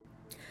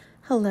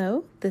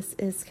Hello, this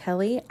is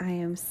Kelly. I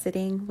am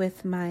sitting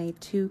with my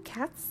two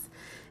cats,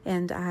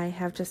 and I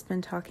have just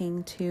been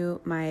talking to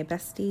my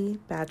bestie,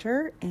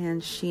 Badger,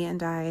 and she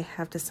and I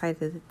have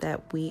decided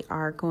that we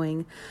are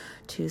going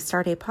to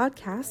start a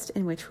podcast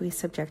in which we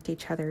subject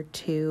each other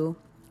to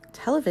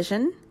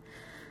television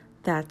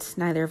that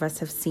neither of us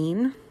have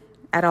seen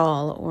at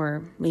all,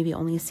 or maybe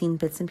only seen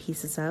bits and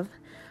pieces of.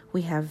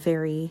 We have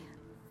very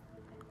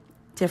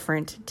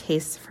different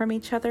tastes from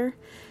each other,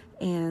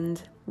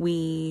 and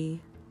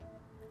we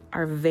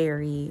are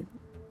very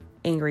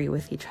angry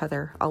with each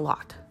other a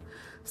lot.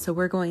 So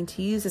we're going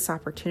to use this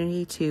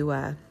opportunity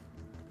to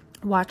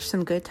watch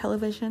some good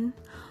television,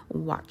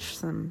 watch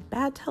some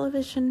bad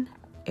television,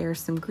 air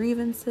some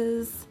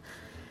grievances,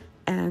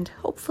 and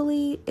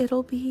hopefully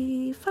it'll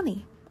be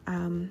funny.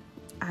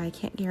 I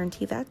can't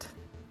guarantee that,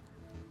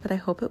 but I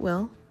hope it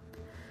will.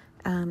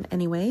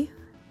 Anyway,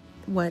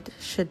 what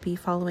should be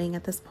following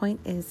at this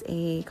point is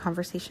a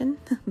conversation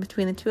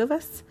between the two of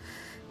us,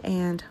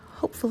 and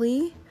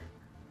hopefully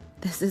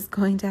this is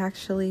going to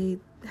actually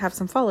have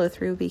some follow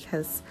through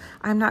because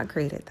I'm not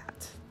great at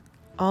that.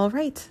 All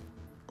right,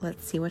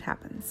 let's see what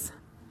happens.